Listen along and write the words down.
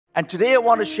And today I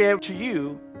want to share to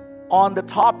you on the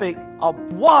topic of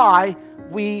why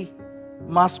we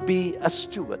must be a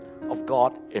steward of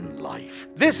God in life.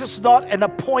 This is not an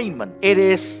appointment. It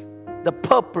is the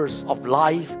purpose of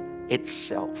life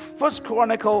itself. First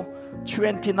Chronicle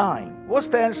 29 verse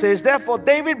 10 says, Therefore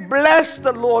David blessed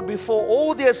the Lord before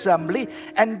all the assembly,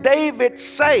 and David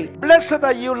said, Blessed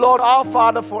are you, Lord our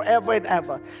Father, forever and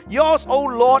ever. Yours, O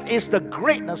Lord, is the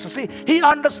greatness. See, he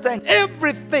understands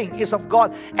everything is of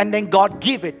God, and then God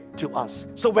give it to us.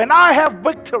 So when I have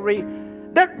victory,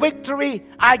 that victory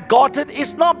I got it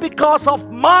is not because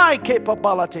of my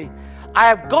capability. I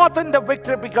have gotten the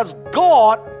victory because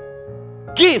God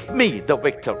give me the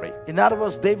victory. In other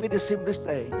words, David is simply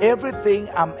saying, everything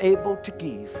I'm able to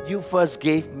give, you first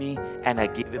gave me, and I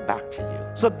give it back to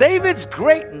you. So David's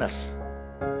greatness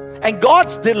and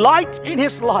God's delight in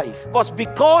his life was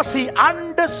because he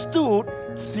understood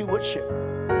stewardship.